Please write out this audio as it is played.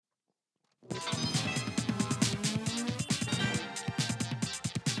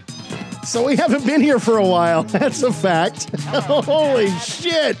So we haven't been here for a while. That's a fact. Holy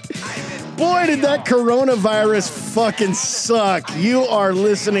shit. Boy, did that coronavirus fucking suck. You are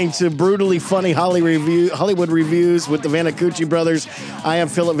listening to Brutally Funny Hollywood Reviews with the Vanacucci brothers. I am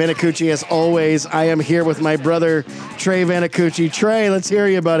Philip Vanacucci, as always. I am here with my brother, Trey Vanacucci. Trey, let's hear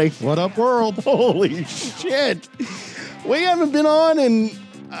you, buddy. What up, world? Holy shit. We haven't been on, and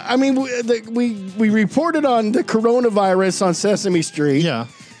I mean, we reported on the coronavirus on Sesame Street. Yeah.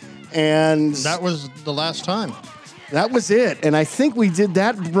 And that was the last time. That was it. And I think we did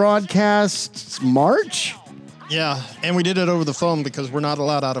that broadcast March. Yeah, and we did it over the phone because we're not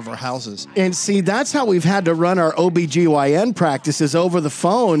allowed out of our houses. And see, that's how we've had to run our OBGYN practices over the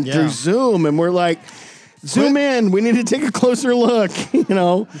phone through Zoom. And we're like, zoom in. We need to take a closer look, you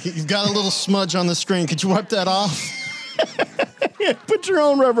know. You've got a little smudge on the screen. Could you wipe that off? Put your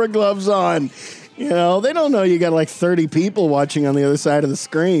own rubber gloves on. You know, they don't know you got like 30 people watching on the other side of the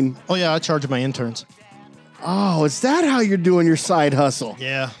screen. Oh, yeah, I charge my interns. Oh, is that how you're doing your side hustle?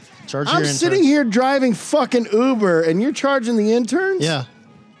 Yeah. I'm sitting here driving fucking Uber, and you're charging the interns? Yeah.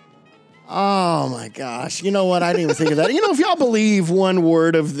 Oh, my gosh. You know what? I didn't even think of that. You know, if y'all believe one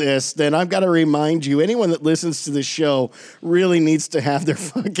word of this, then I've got to remind you, anyone that listens to this show really needs to have their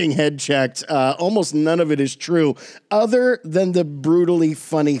fucking head checked. Almost none of it is true, other than the brutally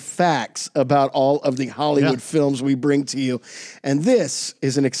funny facts about all of the Hollywood films we bring to you. And this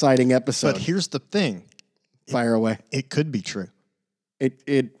is an exciting episode. But here's the thing. Fire away. It could be true.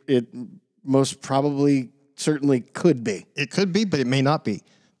 It most probably certainly could be. It could be, but it may not be.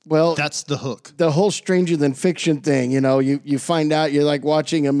 Well, that's the hook. The whole stranger than fiction thing, you know, you find out you're like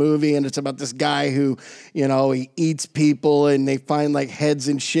watching a movie and it's about this guy who, you know, he eats people and they find like heads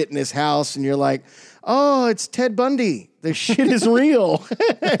and shit in his house and you're like, oh, it's Ted Bundy. This shit is real.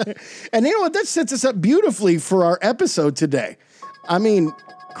 And you know what? That sets us up beautifully for our episode today. I mean,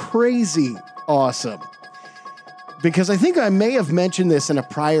 crazy awesome. Because I think I may have mentioned this in a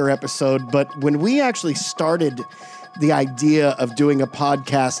prior episode, but when we actually started the idea of doing a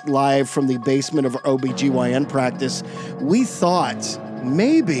podcast live from the basement of our OBGYN practice, we thought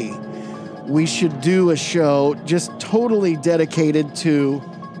maybe we should do a show just totally dedicated to,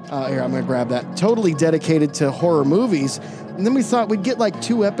 here, I'm going to grab that, totally dedicated to horror movies. And then we thought we'd get like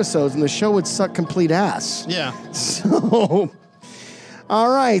 2 episodes and the show would suck complete ass. Yeah. So, all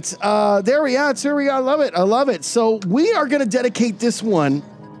right. There we are. Here we are. I love it. So we are going to dedicate this one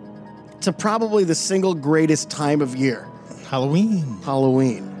to probably the single greatest time of year. Halloween.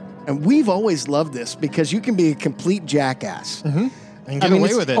 And we've always loved this because you can be a complete jackass. Mm-hmm. And get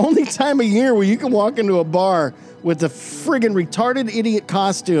away with it. Only time of year where you can walk into a bar with a friggin' retarded idiot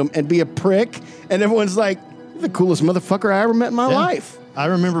costume and be a prick, and everyone's like, you're the coolest motherfucker I ever met in my life. I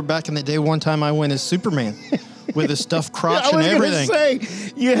remember back in the day, one time I went as Superman with a stuffed crotch and everything. I was going to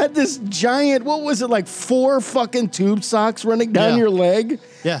say, you had this giant, what was it, like 4 fucking tube socks running down your leg?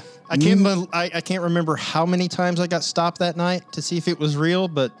 Yeah. I can't remember how many times I got stopped that night to see if it was real,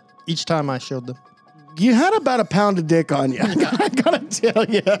 but each time I showed them. You had about a pound of dick on you. I gotta tell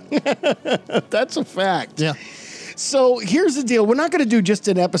you. That's a fact. Yeah. So here's the deal. We're not going to do just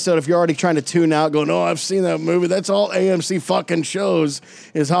an episode if you're already trying to tune out going, oh, I've seen that movie. That's all AMC fucking shows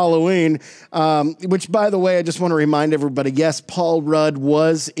is Halloween. Which, by the way, I just want to remind everybody, yes, Paul Rudd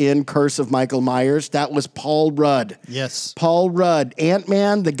was in Curse of Michael Myers. That was Paul Rudd. Yes. Paul Rudd.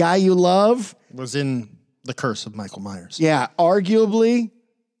 Ant-Man, the guy you love. Was in the Curse of Michael Myers. Yeah, arguably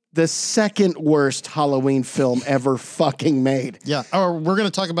the second worst Halloween film ever fucking made. Yeah, or we're going to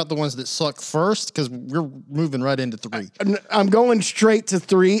talk about the ones that suck first because we're moving right into 3. I'm going straight to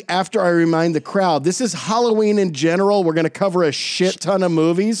 3 after I remind the crowd. This is Halloween in general. We're going to cover a shit ton of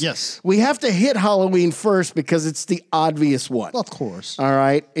movies. Yes. We have to hit Halloween first because it's the obvious one. Well, of course. All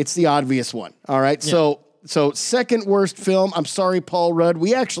right? It's the obvious one. All right? Yeah. So second worst film. I'm sorry, Paul Rudd.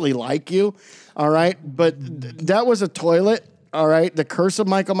 We actually like you. All right? But that was a toilet. All right, The Curse of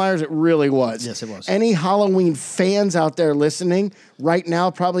Michael Myers, it really was. Yes, it was. Any Halloween fans out there listening right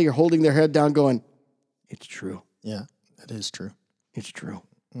now probably are holding their head down going, it's true. Yeah, that is true. It's true.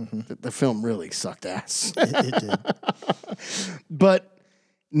 Mm-hmm. The film really sucked ass. It did. But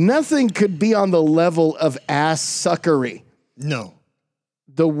nothing could be on the level of ass suckery. No.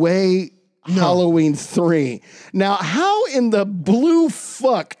 The way Halloween 3. Now, how in the blue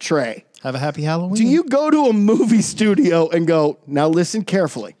fuck, Trey? Have a happy Halloween. Do you go to a movie studio and go, now listen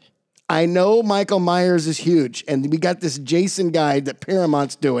carefully. I know Michael Myers is huge, and we got this Jason guy that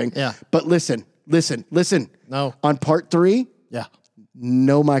Paramount's doing. Yeah. But listen. No. On part 3, yeah,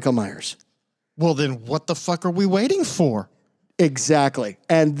 no Michael Myers. Well, then what the fuck are we waiting for? Exactly.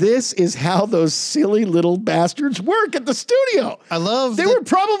 And this is how those silly little bastards work at the studio. I love They were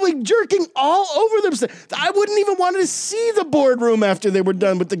probably jerking all over themselves. I wouldn't even want to see the boardroom after they were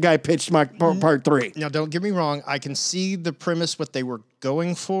done with the guy pitched my part 3. Now, don't get me wrong. I can see the premise, what they were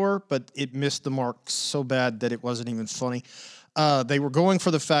going for, but it missed the mark so bad that it wasn't even funny. They were going for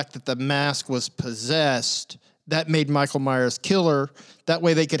the fact that the mask was possessed. That made Michael Myers killer. That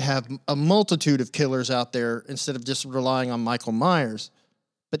way they could have a multitude of killers out there instead of just relying on Michael Myers.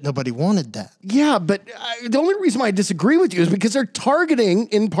 But nobody wanted that. Yeah, but the only reason why I disagree with you is because they're targeting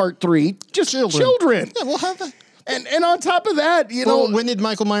in part 3 just children. Yeah, we'll have that. And on top of that, you know... when did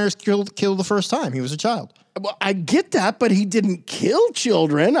Michael Myers kill the first time? He was a child. Well, I get that, but he didn't kill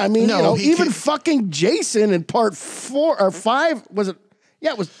children. I mean, even fucking Jason in part 4 or 5, was it?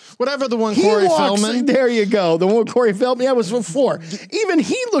 Yeah, it was... Whatever the one Corey Feldman. There you go. The one Corey Feldman. Yeah, it was from 4. Even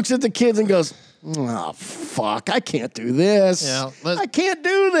he looks at the kids and goes, oh, fuck, I can't do this. Yeah, I can't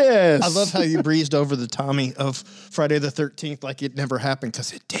do this. I love how you breezed over the Tommy of Friday the 13th like it never happened,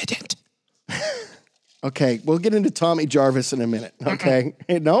 because it didn't. Okay, we'll get into Tommy Jarvis in a minute, okay?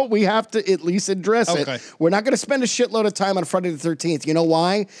 No, we have to at least address it. We're not going to spend a shitload of time on Friday the 13th. You know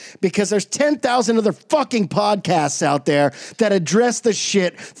why? Because there's 10,000 other fucking podcasts out there that address the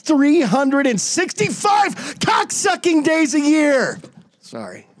shit 365 cocksucking days a year.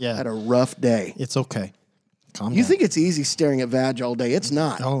 Sorry. Yeah. Had a rough day. It's okay. Calm down. You think it's easy staring at vag all day? It's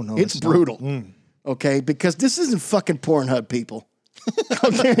not. Oh, no. It's brutal. Okay? Because this isn't fucking Pornhub, people.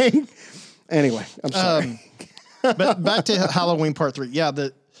 Okay? Anyway, I'm sorry. But back to Halloween Part 3. Yeah,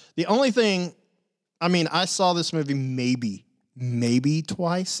 the only thing, I mean, I saw this movie maybe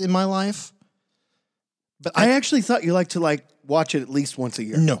twice in my life. But I actually thought you liked to watch it at least once a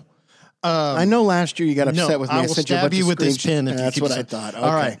year. No. I know last year you got upset with me. I will stab you with this pen. That's what I thought. Okay.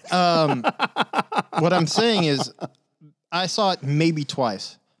 All right. What I'm saying is, I saw it maybe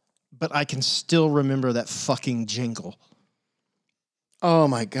twice, but I can still remember that fucking jingle. Oh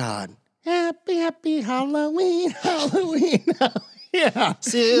my God. Happy, happy Halloween, Halloween. Yeah.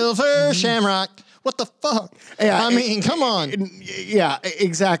 Silver Shamrock. What the fuck? Yeah, I mean, come on. Yeah,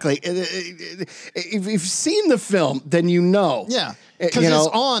 exactly. If you've seen the film, then you know. Yeah. Because it's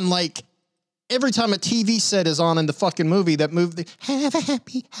on every time a TV set is on in the fucking movie, that movie, have a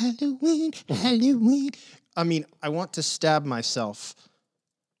happy Halloween, Halloween. I mean, I want to stab myself.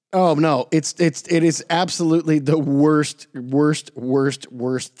 Oh no, it is absolutely the worst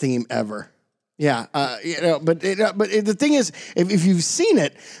theme ever. Yeah, but the thing is, if you've seen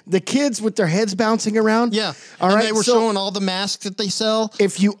it, the kids with their heads bouncing around. Yeah, and they were showing all the masks that they sell.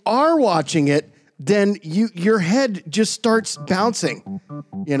 If you are watching it, then your head just starts bouncing.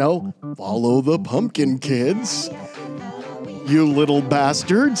 Follow the pumpkin, kids. You little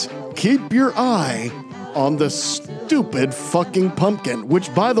bastards, keep your eye on the stupid fucking pumpkin,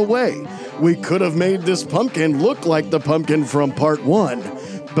 which, by the way, we could have made this pumpkin look like the pumpkin from part 1,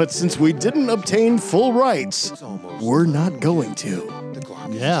 but since we didn't obtain full rights, we're not going to.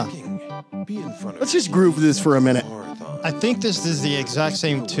 Yeah. Let's just groove this for a minute. I think this is the exact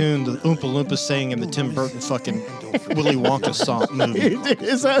same tune the Oompa Loompas sang in the Tim Burton fucking Willy Wonka song movie.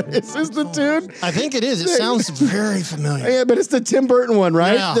 Is this the tune? I think it is. It sounds very familiar. Yeah, but it's the Tim Burton one,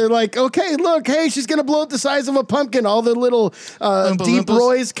 right? Yeah. They're like, okay, look, hey, she's going to blow it the size of a pumpkin. All the little Deep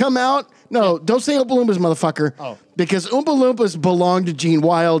Roys come out. No, don't say Oompa Loompas, motherfucker. Oh. Because Oompa Loompas belong to Gene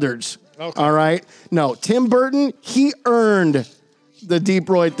Wilder's. Okay. All right? No, Tim Burton, he earned the Deep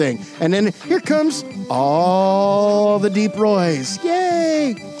Roy thing. And then here comes all the Deep Roys.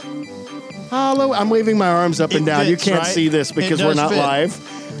 Yay! Hello. I'm waving my arms up and down. You can't see this because we're not live.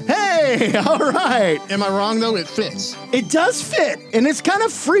 Hey, all right. Am I wrong, though? It fits. It does fit, and it's kind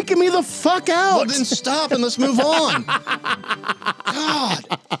of freaking me the fuck out. Well, then stop and let's move on. God.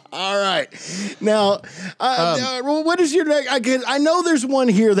 All right. Now, what is your next? I know there's one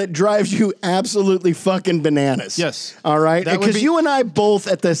here that drives you absolutely fucking bananas. Yes. All right? Because you and I both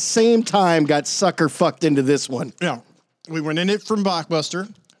at the same time got sucker fucked into this one. Yeah. We went in it from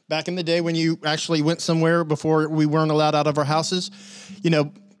Blockbuster. Back in the day when you actually went somewhere before we weren't allowed out of our houses,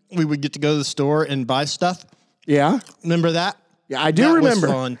 we would get to go to the store and buy stuff. Yeah. Remember that? Yeah, I do remember.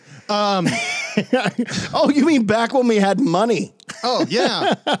 Was fun. Oh, you mean back when we had money? Oh,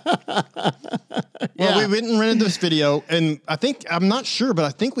 yeah. Well, we went and rented this video, and I'm not sure, but I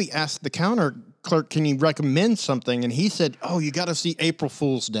think we asked the counter clerk, can you recommend something? And he said, oh, you got to see April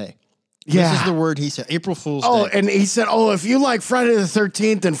Fool's Day. Yeah. This is the word he said, April Fool's Day. Oh, and he said, if you like Friday the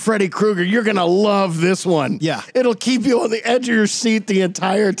 13th and Freddy Krueger, you're going to love this one. Yeah. It'll keep you on the edge of your seat the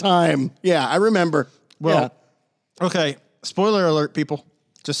entire time. Yeah, I remember. Well, okay, spoiler alert, people,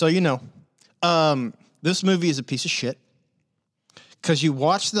 just so you know. This movie is a piece of shit. because you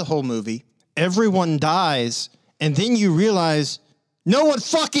watch the whole movie, everyone dies, and then you realize no one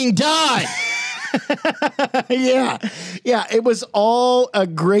fucking died. Yeah. It was all a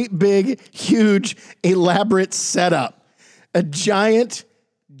great, big, huge, elaborate setup. A giant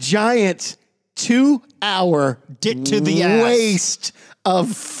 2-hour dick to the ass waste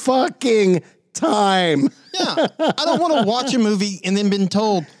of fucking time. Yeah. I don't want to watch a movie and then been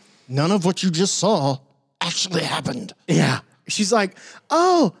told none of what you just saw actually happened. Yeah. She's like,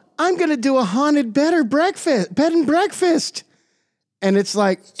 oh, I'm going to do a haunted bed and breakfast. And it's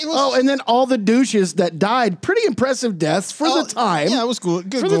like, and then all the douches that died, pretty impressive deaths for the time. Yeah, it was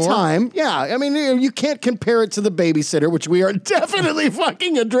good for the time. Yeah, I mean, you can't compare it to The Babysitter, which we are definitely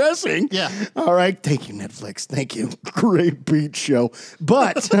fucking addressing. Yeah. All right. Thank you, Netflix. Thank you. Great beat show.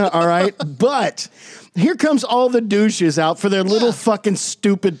 But, all right. But here comes all the douches out for their little fucking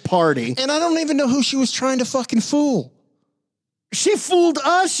stupid party. And I don't even know who she was trying to fucking fool. She fooled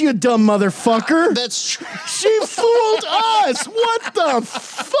us, you dumb motherfucker. That's true. She fooled us. What the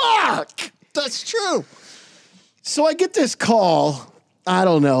fuck? That's true. So I get this call, I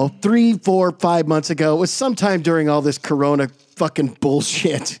don't know, 3, 4, 5 months ago. It was sometime during all this Corona fucking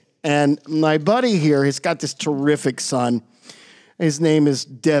bullshit. And my buddy here has got this terrific son. His name is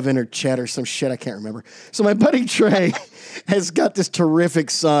Devin or Chet or some shit. I can't remember. So my buddy Trey has got this terrific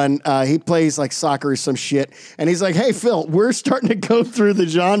son. He plays like soccer or some shit. And he's like, hey, Phil, we're starting to go through the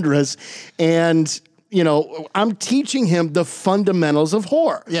genres. And, you know, I'm teaching him the fundamentals of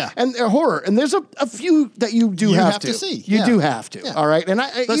horror. Yeah. And horror. And there's a few that you have to see. You do have to. Yeah. All right. And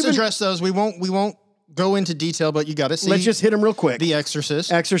let's address those. We won't go into detail, but you got to see. Let's just hit them real quick. The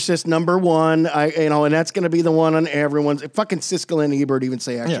Exorcist. Exorcist #1. And that's going to be the one on everyone's. Fucking Siskel and Ebert even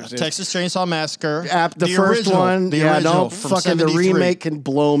say Exorcist. Yeah. Texas Chainsaw Massacre. The first original, one. The yeah, original don't fucking 73. The remake can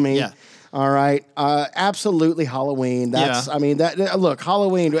blow me. Yeah. All right. Absolutely Halloween. That's, I mean, look,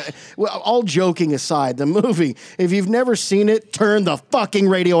 Halloween, all joking aside, the movie, if you've never seen it, turn the fucking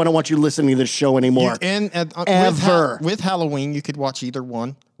radio. I don't want you listening to this show anymore. Ever. With Halloween, you could watch either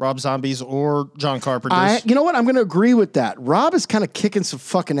one, Rob Zombie's or John Carpenter's. You know what? I'm going to agree with that. Rob is kind of kicking some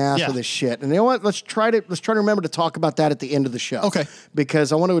fucking ass with this shit. And you know what? Let's try to remember to talk about that at the end of the show. Okay.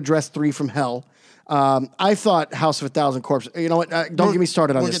 Because I want to address 3 from Hell. I thought House of 1,000 Corpses. You know what? Don't get me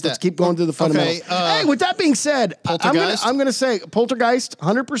started on this. Let's keep going through the fundamentals. Hey, with that being said, I'm going to say Poltergeist,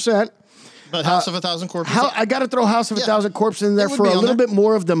 100%. But House of 1,000 Corpses. I got to throw House of 1,000 Corpses in there for a little bit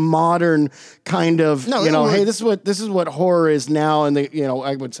more of the modern kind of, hey, this is what horror is now, and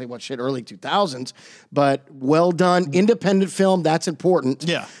I would say early 2000s, but well done, independent film. That's important.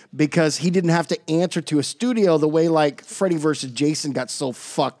 Yeah, because he didn't have to answer to a studio the way like Freddy versus Jason got so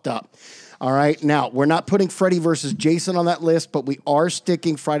fucked up. All right. Now, we're not putting Freddy versus Jason on that list, but we are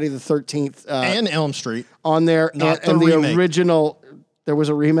sticking Friday the 13th and Elm Street on there. Not and the original. There was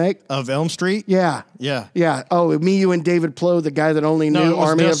a remake of Elm Street. Yeah. Oh, me, you, and David Plow, the guy that only knew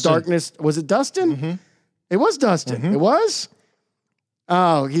Army of Darkness. Was it Dustin? Mm-hmm. It was Dustin. Mm-hmm. It was.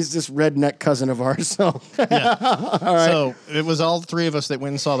 Oh, he's this redneck cousin of ours. So, yeah. All right. So it was all 3 of us that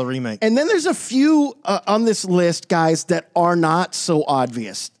went and saw the remake. And then there's a few on this list, guys, that are not so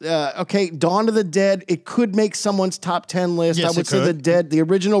obvious. Okay, Dawn of the Dead. It could make someone's top 10 list. Yes, I would say the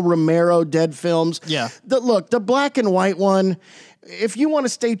original Romero Dead films. Yeah. The black and white one. If you want to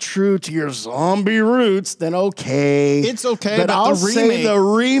stay true to your zombie roots, then okay. It's okay, but I'll say the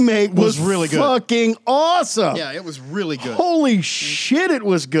remake was really good. Fucking awesome. Yeah, it was really good. Holy shit, it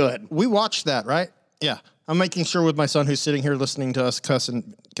was good. We watched that, right? Yeah. I'm making sure with my son who's sitting here listening to us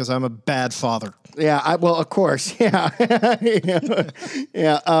cussing because I'm a bad father. Yeah, well, of course. Yeah.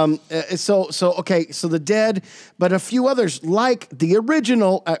 Yeah. So The Dead, but a few others like the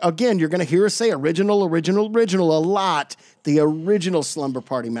original. Again, you're going to hear us say original a lot. The original Slumber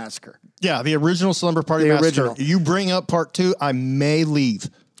Party Massacre. Yeah, the original Slumber Party Massacre. Original. You bring up part 2, I may leave.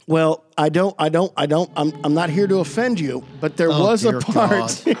 Well, I'm not here to offend you, but there was a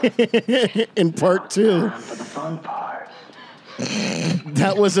part in part 2. For the fun part.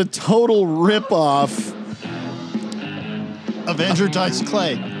 That was a total ripoff of Andrew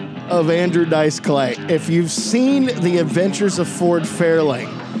Dice Clay. If you've seen The Adventures of Ford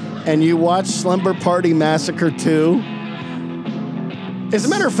Fairlane and you watch Slumber Party Massacre 2, as a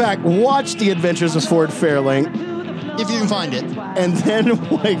matter of fact, watch The Adventures of Ford Fairlane. If you can find it. And then,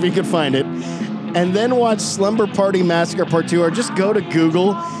 if you can find it, and then watch Slumber Party Massacre Part 2, or just go to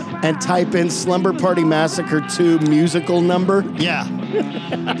Google and type in Slumber Party Massacre 2 musical number. Yeah.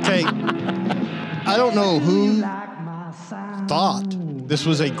 Okay. I don't know who thought this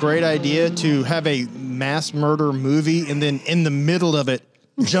was a great idea to have a mass murder movie and then in the middle of it,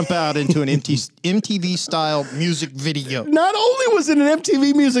 jump out into an MTV style music video. Not only was it an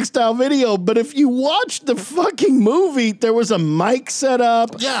MTV music style video, but if you watch the fucking movie, there was a mic set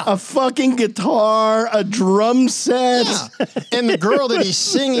up, a fucking guitar, a drum set. Yeah. And the girl that he's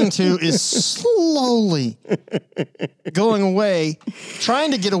singing to is slowly going away,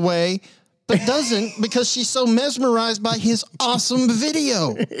 trying to get away, but doesn't because she's so mesmerized by his awesome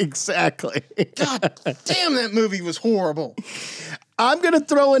video. Exactly. God damn, that movie was horrible. I'm going to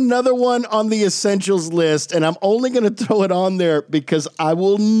throw another one on the essentials list, and I'm only going to throw it on there because I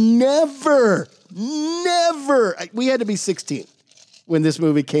will never, we had to be 16 when this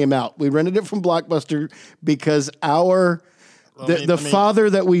movie came out. We rented it from Blockbuster because the father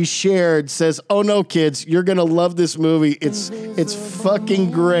that we shared says, "Oh no, kids, you're going to love this movie. It's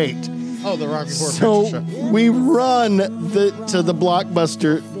fucking great." Oh, the Rocky Horror So Picture Show. we run to the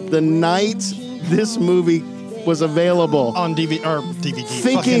Blockbuster the night this movie was available On DVD.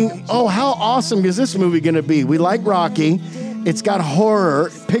 thinking, oh, how awesome is this movie going to be? We like Rocky. It's got horror,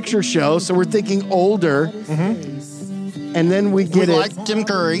 picture show, so we're thinking older. Mm-hmm. And then we get We like Tim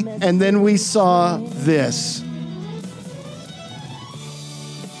Curry. and then we saw this.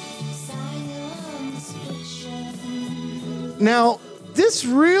 Now, this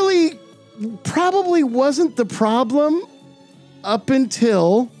really probably wasn't the problem up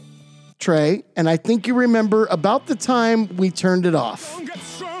until, Trey, and I think you remember about the time we turned it off. Don't get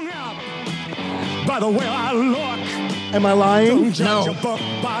strung out by the way I look. Am I lying? Don't judge a book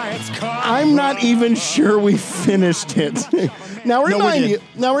by its cover. I'm not even sure we finished it. Now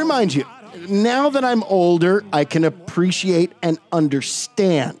remind you, now that I'm older, I can appreciate and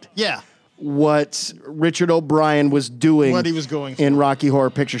understand Yeah. what Richard O'Brien was doing What he was going for. in Rocky Horror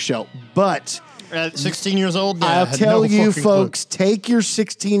Picture Show. But At 16 years old, I'll tell you, folks, take your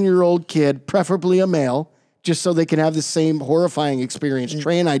 16-year-old kid, preferably a male, just so they can have the same horrifying experience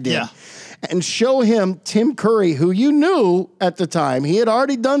Trey and I did. Yeah. And show him Tim Curry, who you knew at the time. He had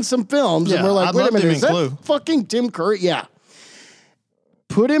already done some films. Yeah, and we're like, I wait a loved minute, him is in that Clue. fucking Tim Curry? Yeah.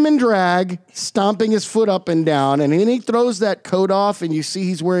 Put him in drag, stomping his foot up and down, and then he throws that coat off and you see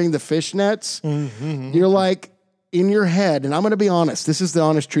he's wearing the fishnets. Mm-hmm. You're like, in your head, and I'm going to be honest, this is the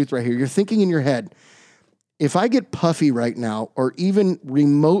honest truth right here. You're thinking in your head, if I get puffy right now or even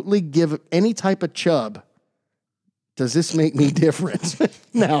remotely give any type of chub, does this make me different?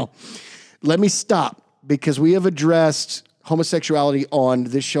 Now, let me stop because we have addressed homosexuality on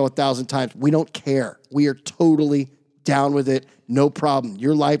this show 1,000 times. We don't care. We are totally down with it. No problem.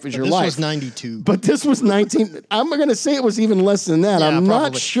 Your life is your life. This was 92. But this was 19. I'm going to say it was even less than that. Yeah, I'm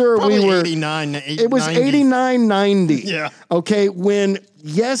not sure probably we were. 89, It was 90. 89, 90. Yeah. Okay. When,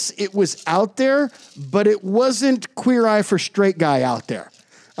 yes, it was out there, but it wasn't Queer Eye for Straight Guy out there.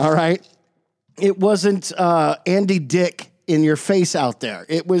 All right. It wasn't Andy Dick in your face out there.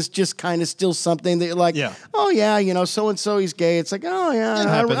 It was just kind of still something that you're like, oh yeah, you know, so-and-so he's gay. It's like, oh yeah,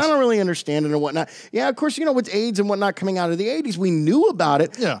 I don't really understand it or whatnot. Yeah, of course, you know, with AIDS and whatnot coming out of the 80s, we knew about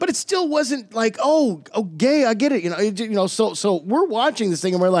it, but it still wasn't like, oh, gay, I get it. You know, so we're watching this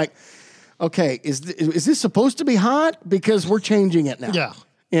thing and we're like, okay, is this supposed to be hot? Because we're changing it now. Yeah.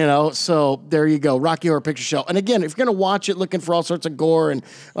 You know, so there you go, Rocky Horror Picture Show. And again, if you're going to watch it looking for all sorts of gore and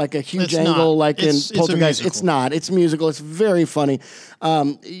like a huge angle like in Poltergeist, it's not. It's musical. It's very funny.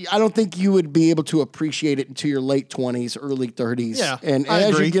 I don't think you would be able to appreciate it until your late 20s, early 30s. Yeah, and I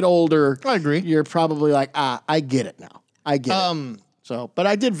as agree. you get older, I agree. You're probably like, I get it now. I get it. So, but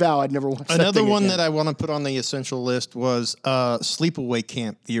I did vow I'd never watch that Another thing one again. that I want to put on the essential list was Sleepaway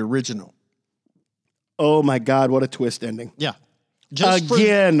Camp, the original. Oh my God, what a twist ending. Yeah.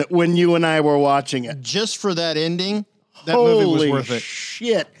 Again, when you and I were watching it. Just for that ending, that movie was worth it.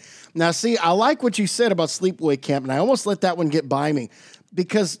 Shit. Now, see, I like what you said about Sleepaway Camp, and I almost let that one get by me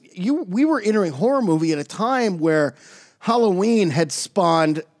because we were entering horror movie at a time where Halloween had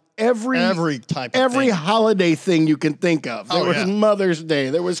spawned every type of thing. holiday thing you can think of. There was Mother's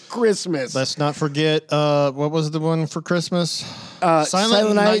Day. There was Christmas. Let's not forget, what was the one for Christmas?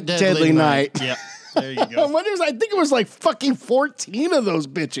 Silent Night, Deadly Night. Yeah. There you go. I think it was like fucking 14 of those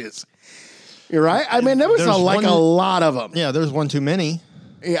bitches. You're right. I mean, there was a lot of them. Yeah, there's one too many.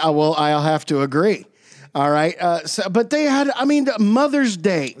 Yeah, well, I'll have to agree. All right. But they had, Mother's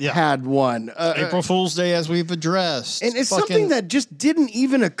Day had one. April Fool's Day, as we've addressed. And it's something that just didn't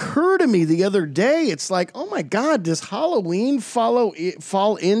even occur to me the other day. It's like, oh my God, does Halloween fall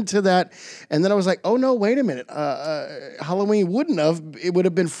into that? And then I was like, oh no, wait a minute. Halloween wouldn't have. It would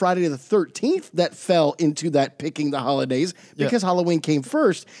have been Friday the 13th that fell into that picking the holidays because Halloween came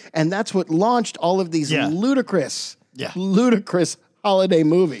first. And that's what launched all of these ludicrous holiday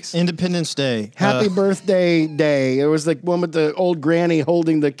movies. Independence Day. Happy Birthday Day. There was like one with the old granny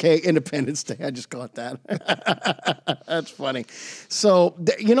holding the cake. Independence Day. I just caught that. That's funny. So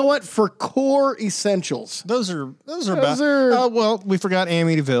you know what? For core essentials, Those are well, we forgot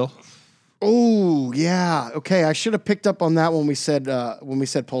Amityville. oh yeah. Okay, I should have picked up on that when we said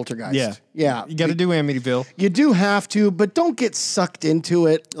Poltergeist. Yeah. You got to do Amityville. You do have to, but don't get sucked into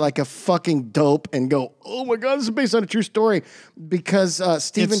it like a fucking dope and go, oh my God, this is based on a true story. Because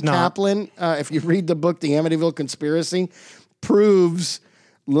Stephen It's not. Kaplan, if you read the book, The Amityville Conspiracy, proves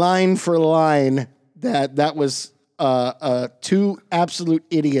line for line that was two absolute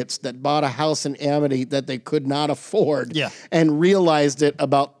idiots that bought a house in Amity that they could not afford and realized it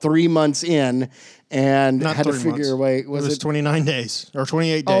about 3 months in and Not had to 3 figure months. a way. It was 29 days or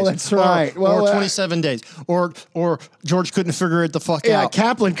 28 days. Oh, that's right. Or 27 days. Or George couldn't figure it the fuck Yeah, out.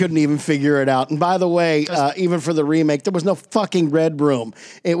 Kaplan couldn't even figure it out. And by the way, even for the remake, there was no fucking red room.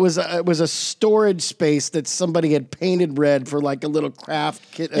 It was a storage space that somebody had painted red for like a little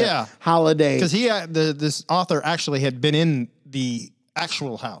craft kit, holiday. Because this author actually had been in the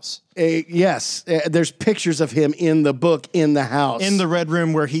actual house. Yes, there's pictures of him in the book in the house. In the red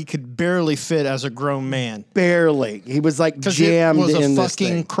room where he could barely fit as a grown man. Barely. He was like jammed in this thing. It was a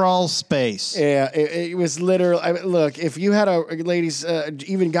fucking crawl space. Yeah, it was literally. I mean, look, if you had ladies,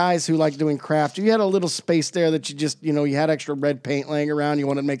 even guys who like doing craft, if you had a little space there that you just, you had extra red paint laying around, you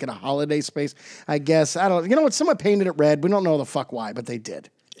wanted to make it a holiday space, I guess. I don't. You know what? Someone painted it red. We don't know the fuck why, but they did.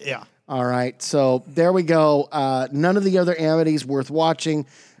 Yeah. All right, so there we go. None of the other Amity's worth watching.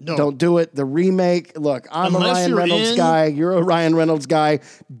 No. Don't do it. The remake, look, I'm Unless a Ryan you're Reynolds guy. You're a Ryan Reynolds guy.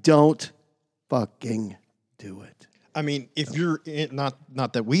 Don't fucking do it. I mean, if you're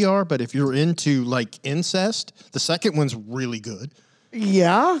not that we are, but if you're into like incest, the second one's really good.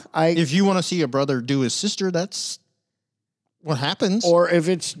 Yeah, If you want to see a brother do his sister, that's what happens. Or if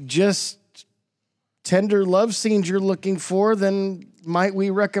it's just tender love scenes you're looking for, then might we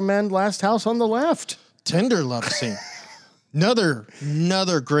recommend Last House on the Left? Tender love scene. Another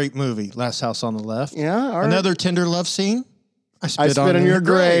great movie, Last House on the Left. Yeah, all right. Another tender love scene. I spit on your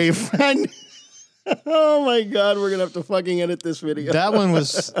grave. Oh my God, we're gonna have to fucking edit this video. That one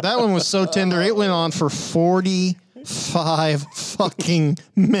was so tender. It went on for 45 fucking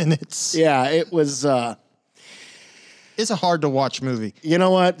minutes. Yeah, it was. It's a hard to watch movie. You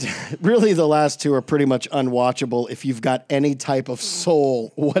know what? Really, the last two are pretty much unwatchable if you've got any type of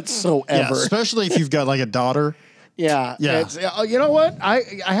soul whatsoever. Yeah, especially if you've got like a daughter. Yeah. Yeah. You know what? I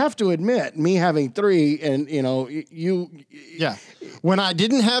have to admit, me having three and, you. Yeah. When I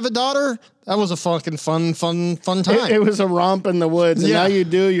didn't have a daughter, that was a fucking fun time. It was a romp in the woods. And Yeah. now you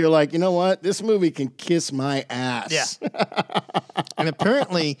do. You're like, you know what? This movie can kiss my ass. Yeah. And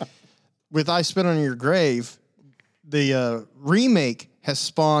apparently, with I Spit on Your Grave, the remake has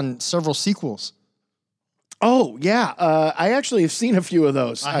spawned several sequels. Oh, yeah. I actually have seen a few of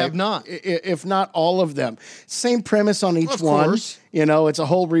those. I have not. If not all of them. Same premise on each Of one. course. It's a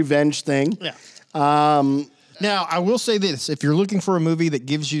whole revenge thing. Yeah. Now, I will say this. If you're looking for a movie that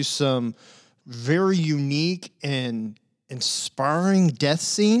gives you some very unique and inspiring death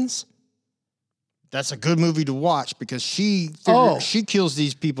scenes, that's a good movie to watch because she kills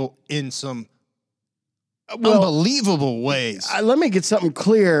these people in some unbelievable ways. Let me get something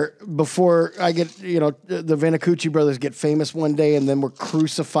clear before I get, the Vanacucci brothers get famous one day and then we're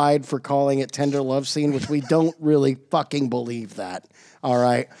crucified for calling it Tender Love Scene, which we don't really fucking believe that. All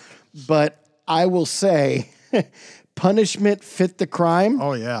right. But I will say punishment fit the crime.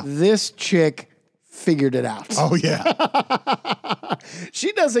 Oh, yeah. This chick figured it out. Oh, yeah.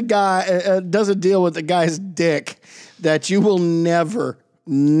 She does a deal with the guy's dick that you will never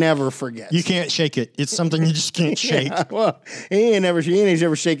forget. You can't shake it. It's something you just can't shake. Yeah, well, he ain't ever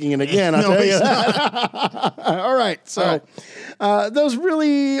shaking it again. I'll tell you that. All right. So those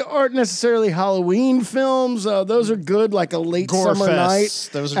really aren't necessarily Halloween films. Those are good, like a late Gore summer fests. night.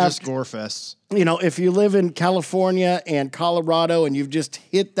 Those are just gore fests. If you live in California and Colorado and you've just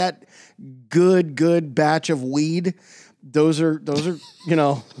hit that good batch of weed, those are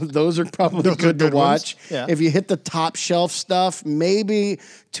probably good to watch. Yeah. If you hit the top shelf stuff, maybe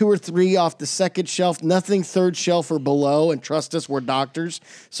 2 or 3 off the second shelf, nothing third shelf or below. And trust us, we're doctors,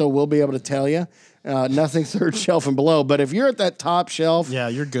 so we'll be able to tell you nothing third shelf and below. But if you're at that top shelf, Yeah,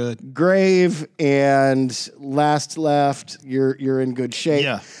 you're good. Grave and Last Left, you're in good shape.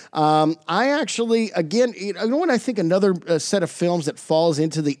 Yeah. I actually, again, you know what I think another set of films that falls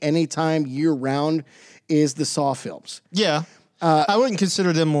into the anytime year round is the Saw films. Yeah. I wouldn't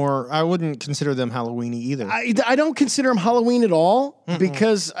consider them Halloween-y either. I don't consider them Halloween at all.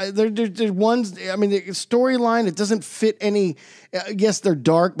 because there's ones. I mean, the storyline, it doesn't fit any. Yes, they're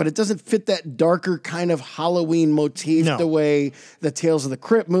dark, but it doesn't fit that darker kind of Halloween motif the way the Tales of the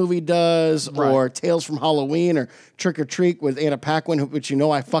Crypt movie does, or Tales from Halloween, or Trick or Treat with Anna Paquin, which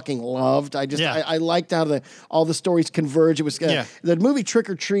I fucking loved. I liked how all the stories converge. It was the movie Trick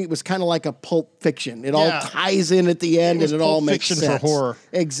or Treat was kind of like a Pulp Fiction. It all ties in at the end, and it all makes sense. For horror,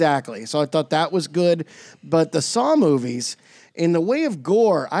 exactly. So I thought that was good, but the Saw movies. In the way of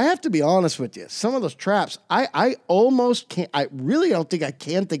gore, I have to be honest with you. Some of those traps, I almost can't. I really don't think I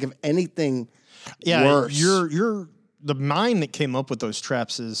can think of anything worse. The mind that came up with those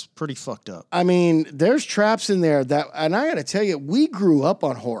traps is pretty fucked up. I mean, there's traps in there and I got to tell you, we grew up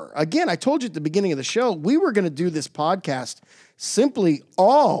on horror. Again, I told you at the beginning of the show, we were going to do this podcast simply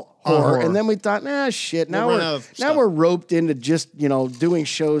all horror. And then we thought, shit. Now we're roped into just, doing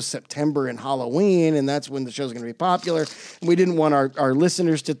shows September and Halloween, and that's when the show's going to be popular. And we didn't want our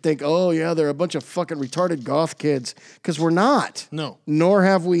listeners to think, oh, yeah, they're a bunch of fucking retarded goth kids, because we're not. No. Nor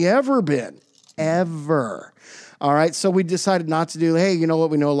have we ever been. Ever. All right, so we decided not to do, hey, you know what?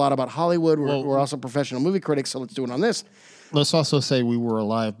 We know a lot about Hollywood. We're also professional movie critics, so let's do it on this. Let's also say we were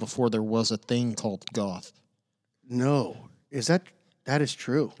alive before there was a thing called goth. No. That is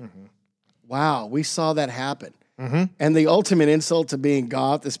true. Mm-hmm. Wow, we saw that happen. Mm-hmm. And the ultimate insult to being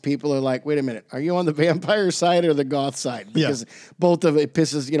goth is people are like, wait a minute, are you on the vampire side or the goth side? Because both of it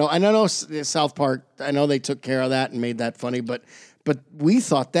pisses, I know South Park, I know they took care of that and made that funny, but we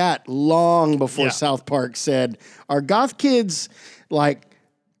thought that long before South Park said, are goth kids like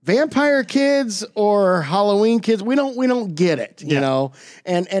vampire kids or Halloween kids? We don't get it, you know?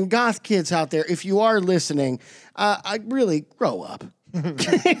 And goth kids out there, if you are listening, I really grow up. I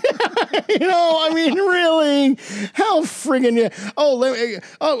mean, really? How friggin'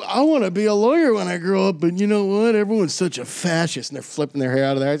 I want to be a lawyer when I grow up, but you know what? Everyone's such a fascist, and they're flipping their hair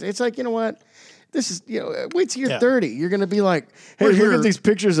out of their eyes. It's like, you know what? This is, wait till you're 30. You're going to be like, hey, look at these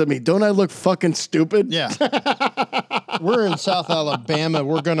pictures of me. Don't I look fucking stupid? Yeah. We're in South Alabama.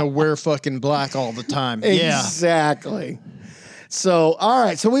 We're going to wear fucking black all the time. Exactly. So, all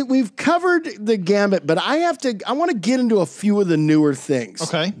right. So we've covered the gambit, but I want to get into a few of the newer things.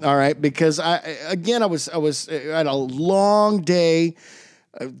 Okay. All right. Because I had a long day.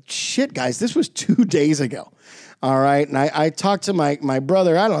 Shit, guys, this was 2 days ago. All right. And I talked to my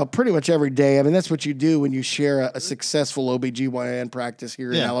brother, I don't know, pretty much every day. I mean, that's what you do when you share a successful OBGYN practice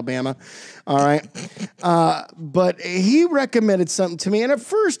here in Alabama. All right. But he recommended something to me. And at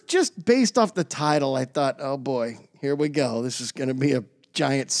first, just based off the title, I thought, oh boy, here we go. This is going to be a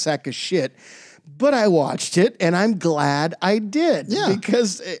giant sack of shit. But I watched it, and I'm glad I did. Yeah.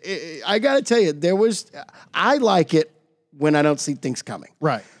 Because I got to tell you, I like it when I don't see things coming.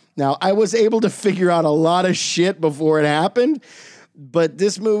 Right. Now, I was able to figure out a lot of shit before it happened, but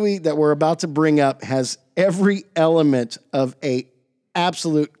this movie that we're about to bring up has every element of a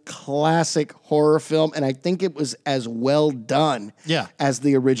absolute classic horror film, and I think it was as well done as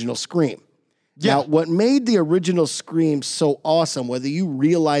the original Scream. Yeah. Now, what made the original Scream so awesome, whether you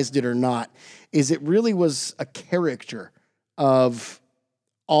realized it or not, is it really was a caricature of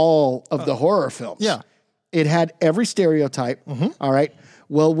all of the horror films. Yeah. It had every stereotype, all right?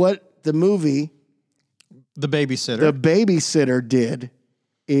 Well, what the movie... The Babysitter did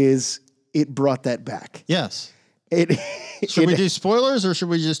is it brought that back. Yes. Should we do spoilers, or should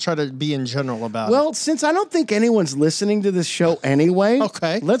we just try to be in general about it? Well, since I don't think anyone's listening to this show anyway,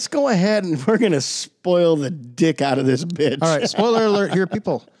 okay, let's go ahead and we're going to spoil the dick out of this bitch. All right, spoiler alert here,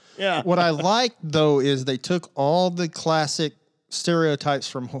 people. Yeah. What I like, though, is they took all the classic stereotypes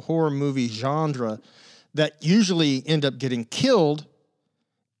from horror movie genre that usually end up getting killed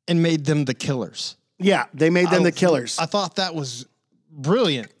and made them the killers. Yeah, they made them the killers. I thought that was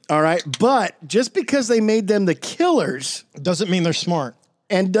brilliant. All right, but just because they made them the killers... doesn't mean they're smart.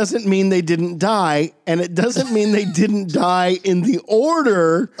 And doesn't mean they didn't die, and it doesn't mean they didn't die in the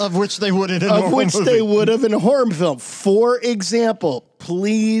order... of which they would in a horror movie. They would have in a horror film. For example,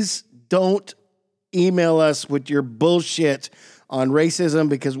 please don't email us with your bullshit on racism,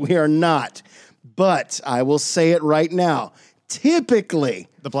 because we are not. But I will say it right now. Typically...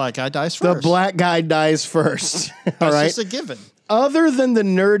 the black guy dies first. The black guy dies first. All right? That's just a given. Other than the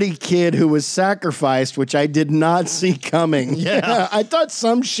nerdy kid who was sacrificed, which I did not see coming. Yeah. I thought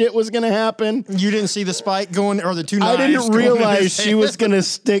some shit was going to happen. You didn't see the spike going, or the two knives? I didn't realize she was going to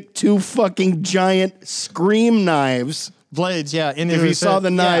stick two fucking giant Scream knives. Blades, yeah. If you saw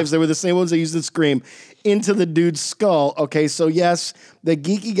the knives, they were the same ones they used in Scream, into the dude's skull. Okay, so yes, the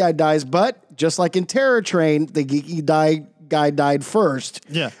geeky guy dies, but just like in Terror Train, the geeky guy died first.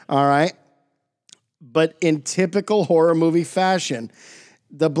 Yeah. All right. but in typical horror movie fashion,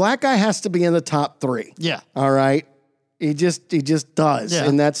 the black guy has to be in the top 3. Yeah. All right. He just does. Yeah.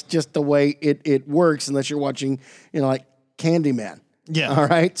 And that's just the way it works unless you're watching, like Candyman. Yeah. All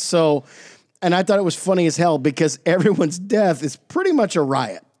right. So, and I thought it was funny as hell because everyone's death is pretty much a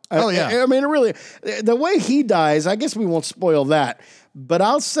riot. Oh, yeah. I mean, it really, the way he dies, I guess we won't spoil that, but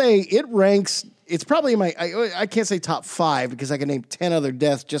I'll say it ranks, it's probably I can't say top 5 because I can name 10 other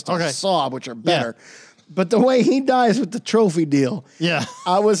deaths just on Saw, which are better. Yeah. But the way he dies with the trophy deal, yeah,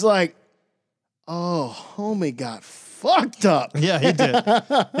 I was like, oh, homie got fucked up. Yeah, he did.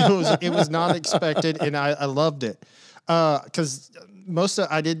 It was not expected, and I loved it. Because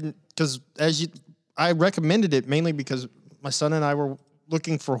I recommended it mainly because my son and I were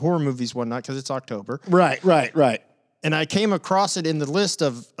looking for horror movies one night because it's October. Right. And I came across it in the list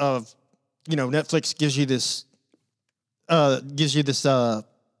of Netflix gives you this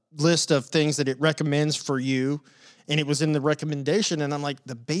list of things that it recommends for you, and it was in the recommendation, and I'm like,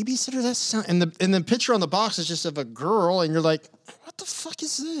 the babysitter, and the picture on the box is just of a girl, and you're like, what the fuck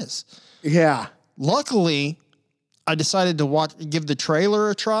is this? Yeah. Luckily, I decided to give the trailer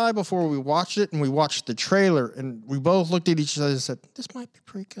a try before we watched it, and we watched the trailer, and we both looked at each other and said, this might be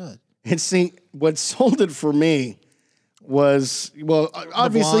pretty good. And see, what sold it for me was,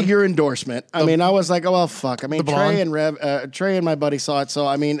 obviously your endorsement. I mean, I was like, oh, well, fuck. I mean, Trey and my buddy saw it. So,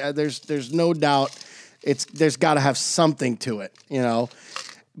 I mean, there's no doubt there's got to have something to it,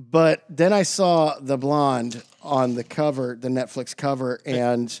 But then I saw the blonde on the cover, the Netflix cover.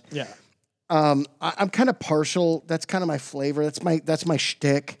 And I'm kind of partial. That's kind of my flavor. That's my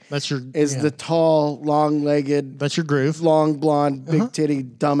shtick. The tall, long-legged. That's your groove. Long, blonde, big titty,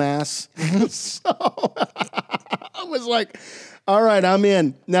 dumbass. So I was like, all right, I'm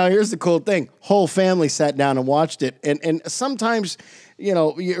in. Now, here's the cool thing. Whole family sat down and watched it. And sometimes,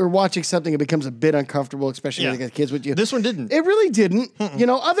 you're watching something, it becomes a bit uncomfortable, especially when you got kids with you. This one didn't. It really didn't.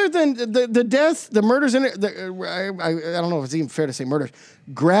 Other than the death, the murders in it, I don't know if it's even fair to say murders.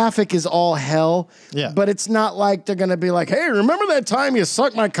 Graphic is all hell. Yeah. But it's not like they're going to be like, hey, remember that time you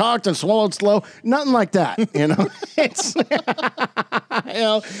sucked my cock and swallowed slow? Nothing like that, It's,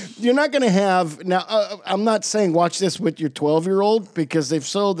 you're not going to have, now, I'm not saying watch this with your 12-year-old, because if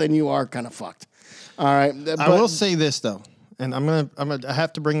so, then you are kind of fucked. All right. I will say this, though. And I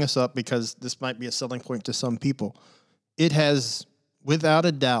have to bring this up because this might be a selling point to some people. It has, without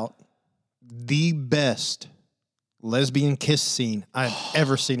a doubt, the best lesbian kiss scene I've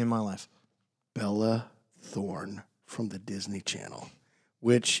ever seen in my life. Bella Thorne from the Disney Channel,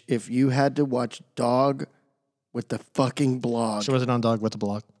 which if you had to watch Dog with the fucking blog. She wasn't on Dog with the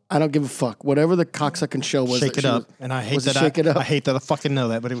blog. I don't give a fuck. Whatever the cocksucking show was. Shake It Up. And I hate that I hate that I fucking know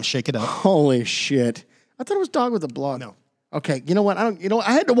that, but it was Shake It Up. Holy shit. I thought it was Dog with the blog. No. Okay, you know what?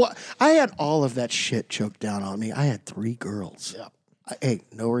 I had all of that shit choked down on me. I had 3 girls. Yeah. Hey,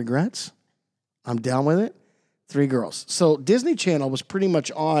 no regrets. I'm down with it. 3 girls. So Disney Channel was pretty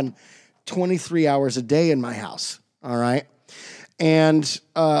much on 23 hours a day in my house. All right. And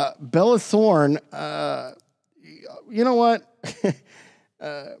Bella Thorne, you know what?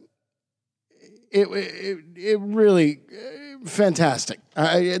 It really fantastic.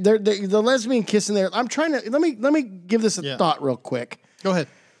 The lesbian kiss in there. I'm trying to let me give this a thought real quick. Go ahead.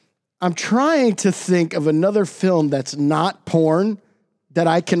 I'm trying to think of another film that's not porn that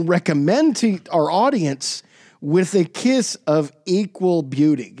I can recommend to our audience with a kiss of equal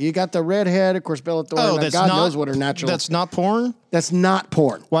beauty. You got the redhead, of course, Bella Thorne. God knows what her natural. That's not porn? That's not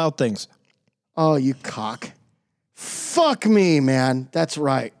porn. Wild Things. Oh, you cock. Fuck me, man. That's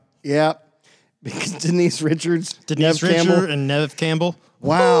right. Yep. Because Denise Richards and Neve Campbell.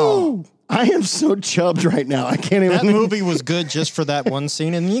 Wow. Woo! I am so chubbed right now. I can't even. That movie was good just for that one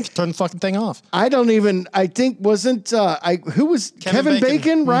scene, and you can turn the fucking thing off. I think wasn't who was Kevin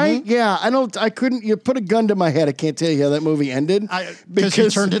Bacon, right? Mm-hmm. Yeah, I couldn't. You put a gun to my head. I can't tell you how that movie ended because you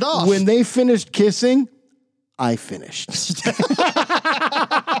turned it off. When they finished kissing, I finished.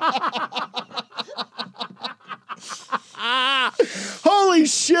 Holy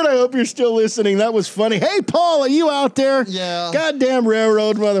shit, I hope you're still listening. That was funny. Hey, Paul, are you out there? Yeah. Goddamn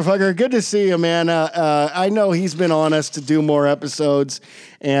railroad motherfucker. Good to see you, man. I know he's been on us to do more episodes.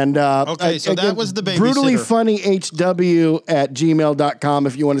 And okay, so that was the babysitter. brutallyfunnyhw@gmail.com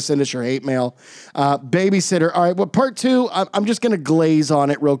if you want to send us your hate mail. Babysitter. All right, well, part 2, I'm just going to glaze on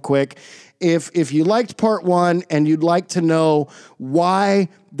it real quick. If you liked part 1 and you'd like to know why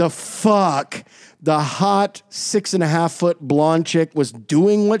the fuck the hot 6.5-foot blonde chick was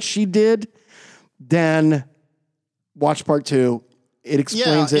doing what she did, then watch part 2. It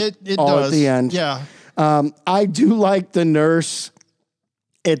explains it all does. At the end. Yeah. I do like the nurse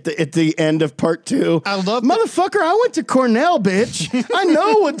at the end of part 2. I love motherfucker. I went to Cornell, bitch. I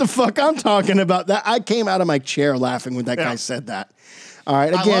know what the fuck I'm talking about. That I came out of my chair laughing when that guy said that. All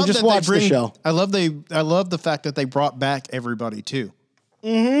right, again, just watch the show. I love the fact that they brought back everybody too.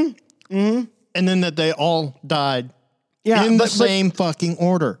 Mm-hmm. Mm-hmm. And then that they all died. Yeah, in the same fucking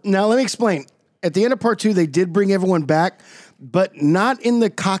order. Now let me explain. At the end of part 2, they did bring everyone back, but not in the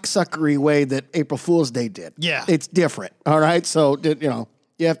cocksuckery way that April Fool's Day did. Yeah, it's different. All right, so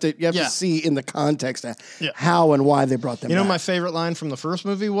you have to see in the context how and why they brought them back. You know, my favorite line from the first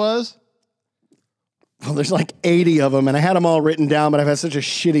movie was? Well, there's like 80 of them, and I had them all written down, but I've had such a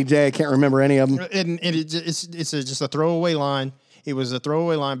shitty day, I can't remember any of them. And it's just a throwaway line. It was a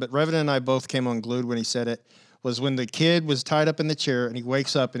throwaway line, but Revan and I both came unglued when he said it, was when the kid was tied up in the chair, and he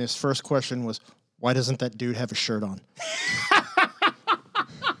wakes up, and his first question was, why doesn't that dude have a shirt on?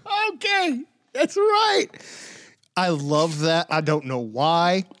 Okay, that's right. I love that. I don't know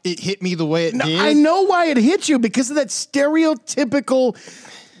why it hit me the way it did. I know why it hit you, because of that stereotypical...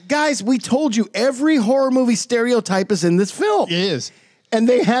 Guys, we told you every horror movie stereotype is in this film. It is. And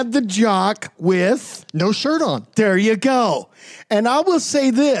they had the jock with... no shirt on. There you go. And I will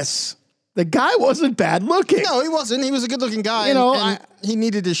say this. The guy wasn't bad looking. No, he wasn't. He was a good looking guy. And he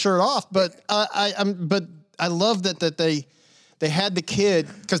needed his shirt off. But I love that they had the kid,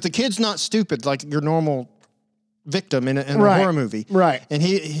 because the kid's not stupid like your normal victim in a horror movie. Right. And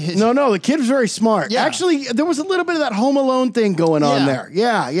No, the kid was very smart. Yeah. Actually, there was a little bit of that Home Alone thing going on there.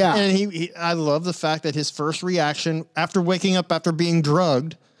 Yeah. And I love the fact that his first reaction after waking up after being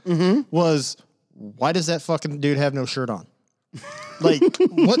drugged was, why does that fucking dude have no shirt on? Like,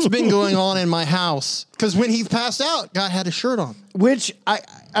 what's been going on in my house? Because when he passed out, guy had a shirt on. Which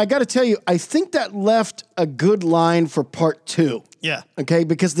I got to tell you, I think that left a good line for part 2. Yeah. Okay,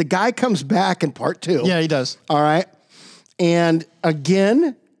 because the guy comes back in part 2. Yeah, he does. All right. And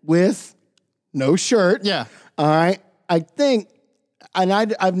again, with no shirt. Yeah. All right. I think, and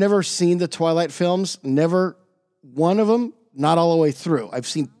I've never seen the Twilight films, never one of them, not all the way through. I've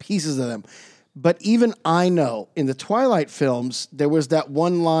seen pieces of them. But even I know in the Twilight films, there was that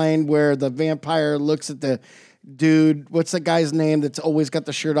one line where the vampire looks at the dude, what's the guy's name that's always got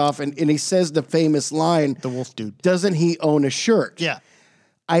the shirt off? And he says the famous line, the wolf dude. Doesn't he own a shirt? Yeah.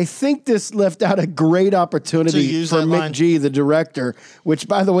 I think this left out a great opportunity for Mick G, the director, which,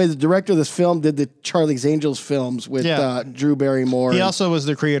 by the way, the director of this film did the Charlie's Angels films with Drew Barrymore. He also was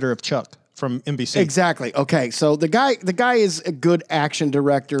the creator of Chuck from NBC. Exactly. Okay, so the guy is a good action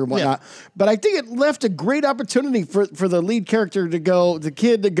director and whatnot, but I think it left a great opportunity for the lead character to go, the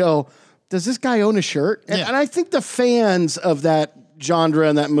kid to go, does this guy own a shirt? And I think the fans of that genre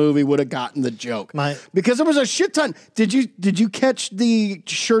in that movie would have gotten the joke because there was a shit ton. Did you catch the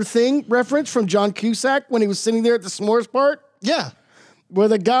Sure Thing reference from John Cusack when he was sitting there at the s'mores part? Yeah. Where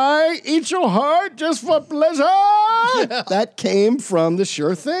the guy eats your heart just for pleasure. Yeah. That came from the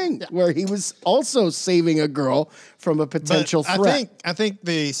Sure Thing, where he was also saving a girl from a potential threat. I think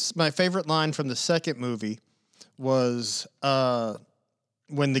my favorite line from the second movie was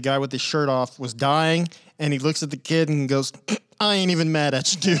when the guy with his shirt off was dying, and he looks at the kid and goes, I ain't even mad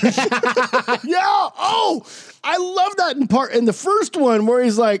at you, dude. Yeah. Oh, I love that in the first one where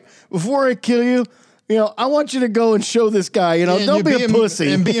he's like, before I kill you, I want you to go and show this guy, don't be a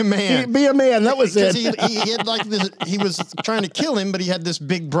pussy. And be a man. Be a man. That was it. He had like this, he was trying to kill him, but he had this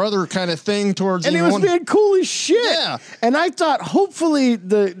big brother kind of thing towards him. And he was being cool as shit. Yeah. And I thought, hopefully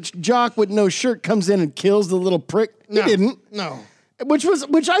the jock with no shirt comes in and kills the little prick. He didn't. No. Which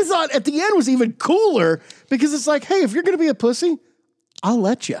I thought at the end was even cooler because it's like, hey, if you're going to be a pussy, I'll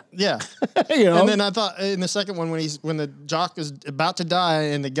let you. Yeah. And then I thought in the second one when the jock is about to die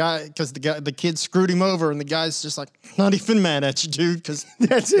and the kid screwed him over and the guy's just like, not even mad at you, dude, because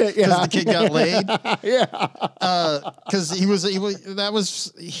that's it. Yeah. Because the kid got laid. Yeah. Because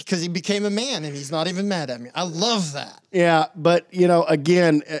he became a man and he's not even mad at me. I love that. Yeah, but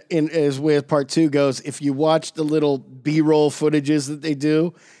again, as with part 2 goes, if you watch the little B-roll footages that they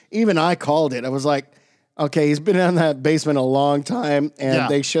do, even I called it. I was like, okay, he's been in that basement a long time,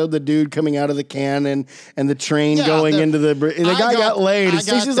 and they showed the dude coming out of the can and the train going into the guy got laid. And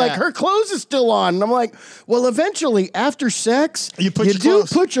Stacey's like, her clothes is still on. And I'm like, well, eventually, after sex, you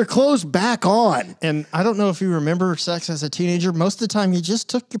put your clothes back on. And I don't know if you remember sex as a teenager. Most of the time, you just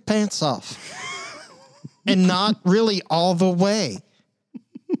took your pants off. And not really all the way.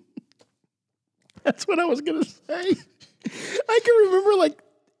 That's what I was going to say. I can remember like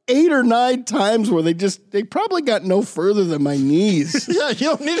 8 or 9 times where they probably got no further than my knees. Yeah,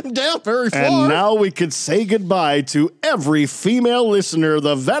 you don't need them down very far. And now we could say goodbye to every female listener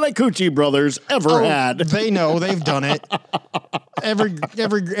the Vanacucci brothers ever had. They know. They've done it.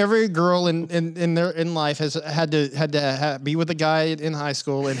 every girl in life has had to be with a guy in high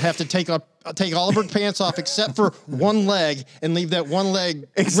school and have to take all of her pants off except for one leg and leave that one leg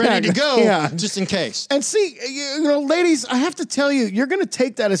ready to go just in case. And see, ladies, I have to tell you, you're going to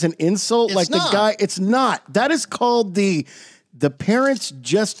take that as an insult. It's not. The guy, it's not. That is called the parents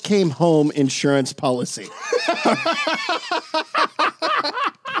just came home insurance policy.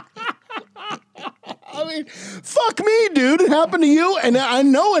 I mean, fuck me, dude. It happened to you, and I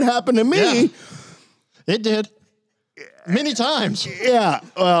know it happened to me. Yeah. It did. Many times. Yeah.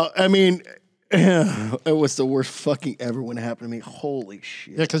 Well, I mean, it was the worst fucking ever when it happened to me. Holy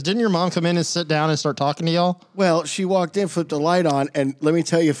shit. Yeah, because didn't your mom come in and sit down and start talking to y'all? Well, she walked in, flipped the light on, and let me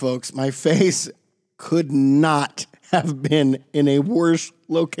tell you, folks, my face could not have been in a worse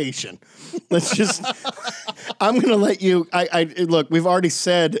location. Let's just, I'm going to let you, look, we've already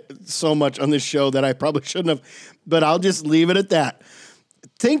said so much on this show that I probably shouldn't have, but I'll just leave it at that.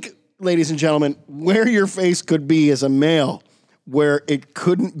 Think, ladies and gentlemen, where your face could be as a male, where it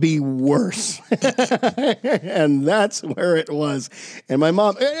couldn't be worse. And that's where it was. And my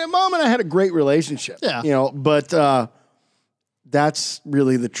mom and I had a great relationship. Yeah. But that's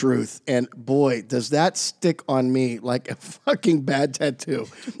really the truth. And boy, does that stick on me like a fucking bad tattoo.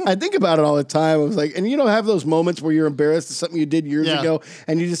 I think about it all the time. I was like, and have those moments where you're embarrassed of something you did years ago,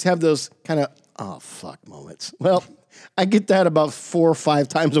 and you just have those kind of, oh, fuck moments. Well, I get that about 4 or 5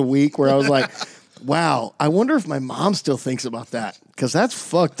 times a week where I was like, wow, I wonder if my mom still thinks about that, because that's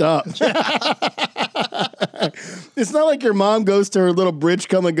fucked up. It's not like your mom goes to her little bridge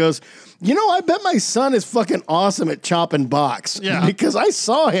come and goes, I bet my son is fucking awesome at chopping box. Yeah. Because I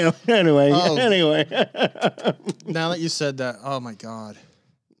saw him. Anyway. Now that you said that, oh my God.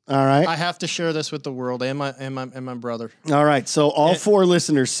 All right. I have to share this with the world and my brother. All right. So all 4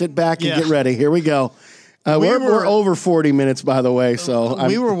 listeners, sit back and get ready. Here we go. We're over 40 minutes, by the way. So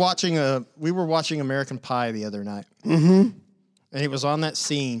we were watching American Pie the other night. Mm-hmm. And it was on that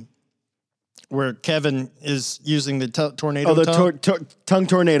scene where Kevin is using the tornado tongue. Tongue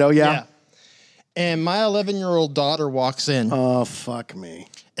tornado, yeah. And my 11-year-old daughter walks in. Oh, fuck me.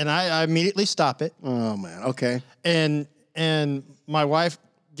 And I immediately stop it. Oh, man. Okay. And my wife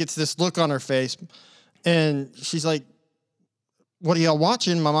gets this look on her face. And she's like, what are y'all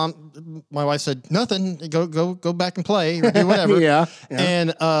watching? My wife said, nothing. Go back and play or do whatever. Yeah.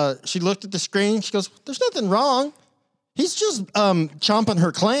 And she looked at the screen. She goes, there's nothing wrong. He's just chomping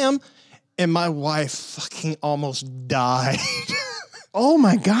her clam. And my wife fucking almost died. Oh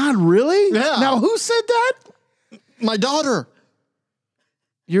my God, really? Yeah. Now, who said that? My daughter.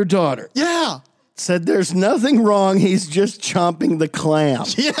 Your daughter. Yeah. Said there's nothing wrong. He's just chomping the clam.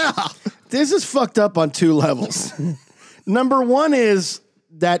 Yeah. This is fucked up on 2 levels. Number 1 is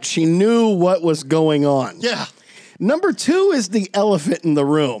that she knew what was going on. Yeah. Number 2 is the elephant in the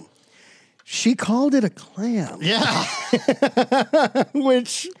room. She called it a clam. Yeah.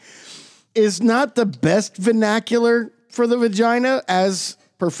 Which is not the best vernacular for the vagina, as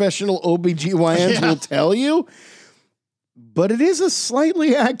professional OBGYNs will tell you. But it is a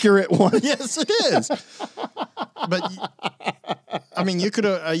slightly accurate one. Yes, it is. But, I mean,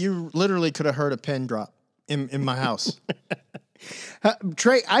 you literally could have heard a pin drop in my house.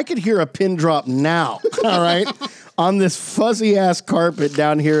 Trey, I could hear a pin drop now, all right, on this fuzzy-ass carpet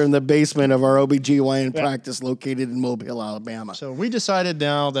down here in the basement of our OBGYN practice located in Mobile, Alabama. So we decided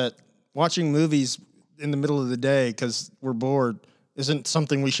now that watching movies in the middle of the day because we're bored isn't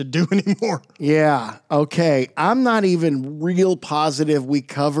something we should do anymore. Yeah, okay. I'm not even real positive we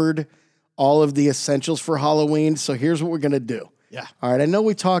covered all of the essentials for Halloween, so here's what we're going to do. Yeah. All right, I know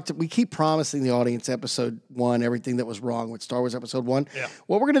we keep promising the audience episode 1, everything that was wrong with Star Wars episode 1. Yeah.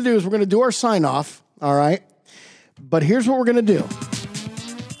 What we're going to do is we're going to do our sign-off, all right? But here's what we're going to do.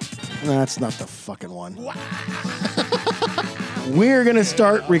 That's not the fucking one. We're going to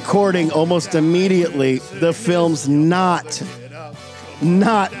start recording almost immediately the films not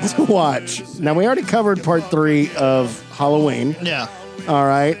to watch. Now, we already covered part 3 of Halloween. Yeah. All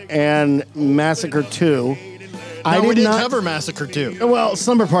right, and Massacre 2. No, we didn't cover Massacre 2. Well,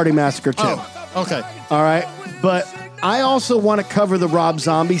 Slumber Party Massacre 2. Oh, okay. All right, but I also want to cover the Rob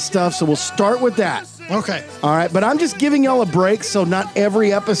Zombie stuff, so we'll start with that. Okay. All right, but I'm just giving y'all a break so not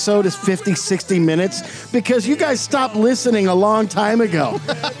every episode is 50, 60 minutes because you guys stopped listening a long time ago.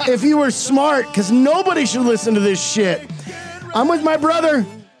 If you were smart, because nobody should listen to this shit. I'm with my brother,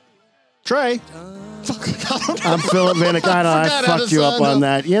 Trey. I'm Philip Vanicano. I fucked you up on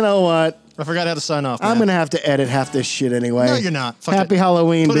that. You know what? I forgot how to sign off. I'm going to have to edit half this shit anyway. No, you're not. Fuck Happy it.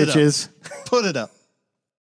 Halloween, Put bitches. Put it up.